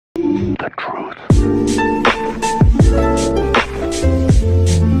the truth.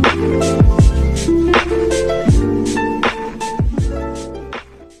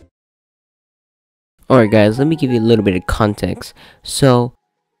 Alright guys, let me give you a little bit of context. So,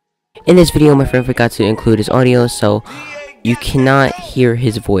 in this video my friend forgot to include his audio, so you cannot hear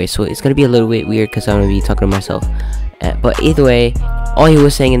his voice. So it's gonna be a little bit weird because I'm gonna be talking to myself. But either way, all he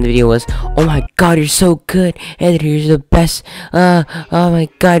was saying in the video was, "Oh my god, you're so good, Anthony, you're the best. Oh my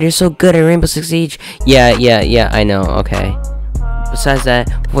god, you're so good at Rainbow Six Siege." Yeah, I know, okay. Besides that,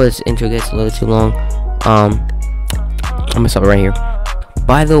 before this intro gets a little too long, I'm gonna stop it right here.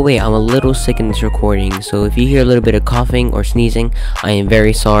 By the way, I'm a little sick in this recording, so if you hear a little bit of coughing or sneezing, I am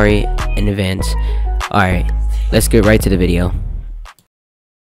very sorry in advance. Alright, let's get right to the video.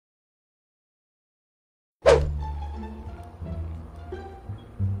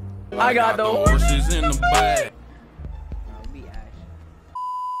 I got the horses in the bag.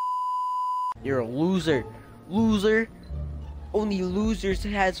 You're a loser. Loser. Only losers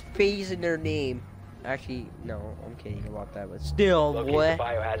has face in their name. Actually, no, I'm kidding about that, but still, what?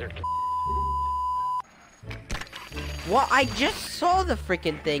 Well, I just saw the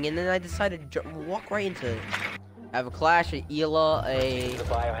freaking thing, and then I decided to walk right into it. I have a Clash, a Ela, I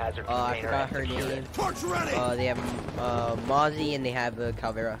forgot her name. They have Mozzie, and they have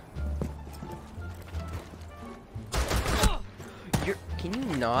Calvera. Can you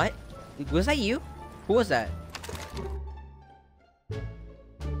not? Was that you? Who was that?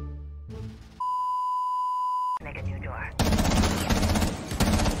 Make a new door.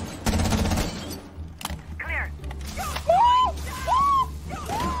 Clear.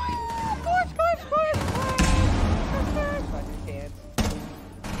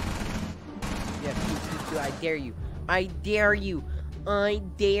 I dare you. I dare you. I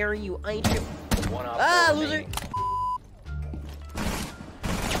dare you. I dare. Loser.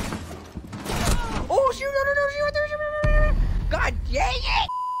 Oh shoot! No! Shoot right there! God dang it!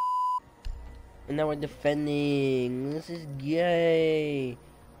 And now we're defending. This is gay.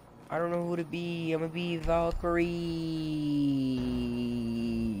 I don't know who to be. I'm gonna be Valkyrie.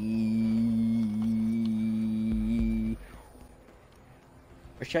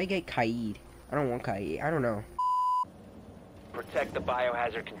 Or should I get Kaid? I don't want Kaid. I don't know. Protect the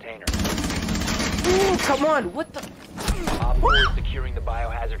biohazard container. Ooh, come on! What the? Op 4 is securing the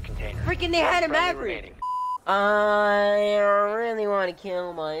biohazard container. Freaking they had him Friendly Maverick! remaining. I really want to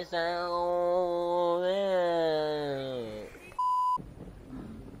kill myself.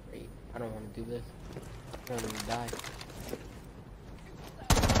 Wait, I don't want to do this. I don't want to die.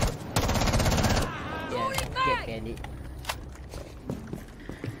 Yeah, get candy.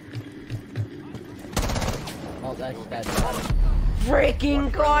 Oh, that's bad.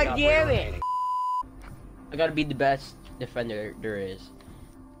 Freaking goddamn it! I gotta be the best defender there is.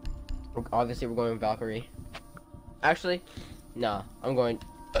 Obviously, we're going with Valkyrie. Actually, nah, I'm gonna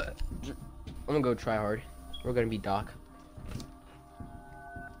go try hard. We're gonna be Doc.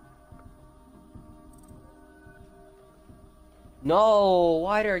 No,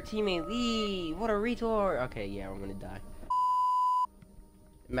 why did our teammate leave? What a retard. Okay, yeah, I'm gonna die.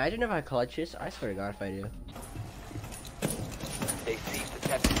 Imagine if I clutch this. I swear to God, if I do. They ceased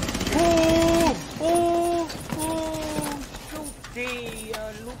attempting.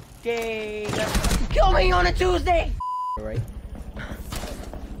 Kill me on a Tuesday! Alright.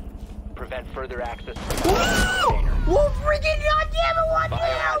 Prevent further access to the biohazard container. Whoa, freaking goddamn it, what the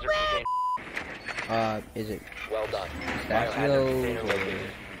hell, Biohazard man? container. Is it Well done. Pistachio Biohazard container or,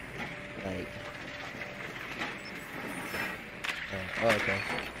 located. like... Oh, okay.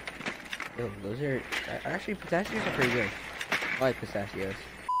 Yo, those are... Actually, pistachios are pretty good. I like pistachios.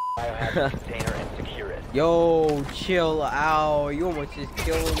 Biohazard container and secure it. Yo, chill out. You almost just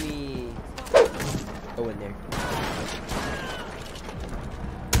killed me. Go in there.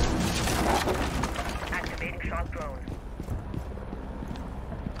 Activating shock drone.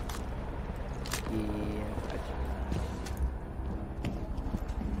 Yeah, gotcha.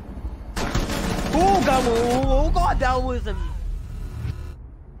 Oh god, that was a...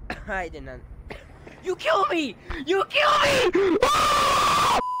 I did not... You killed me! You killed me!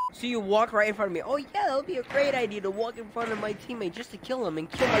 So you walk right in front of me. Oh yeah, that would be a great idea to walk in front of my teammate just to kill him and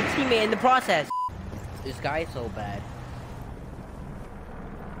kill my teammate in the process. This guy is so bad.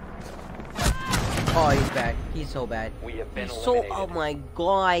 Oh, he's bad. He's so bad. We have been He's so... eliminated. Oh my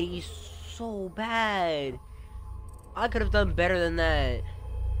god, he's so bad. I could have done better than that.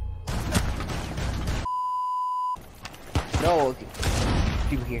 No, okay.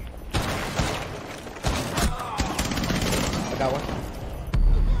 People here. I got one.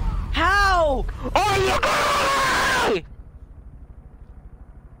 How? Oh my god!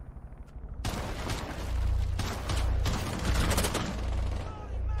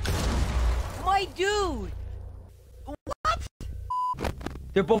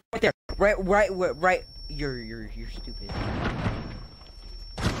 They're both right there. Right. You're stupid.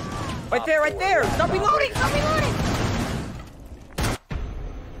 Right there. Stop reloading.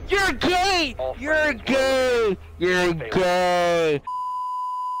 You're gay. You're gay.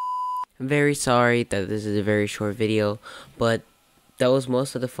 I'm very sorry that this is a very short video, but that was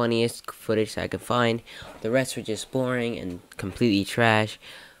most of the funniest footage I could find. The rest were just boring and completely trash.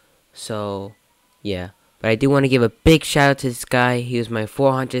 So, yeah. But I do want to give a big shout out to this guy. He was my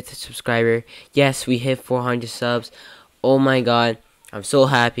 400th subscriber. Yes, we hit 400 subs. Oh my god. I'm so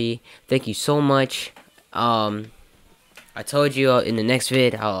happy. Thank you so much. I told you in the next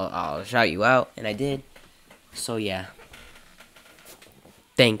vid I'll shout you out, and I did. So, yeah.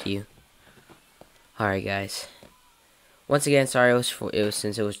 Thank you. Alright, guys. Once again, sorry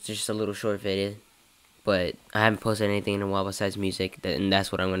since it was just a little short video, but I haven't posted anything in a while besides music, and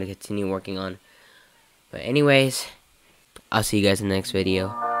that's what I'm going to continue working on. But anyways, I'll see you guys in the next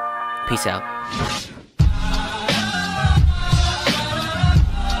video. Peace out.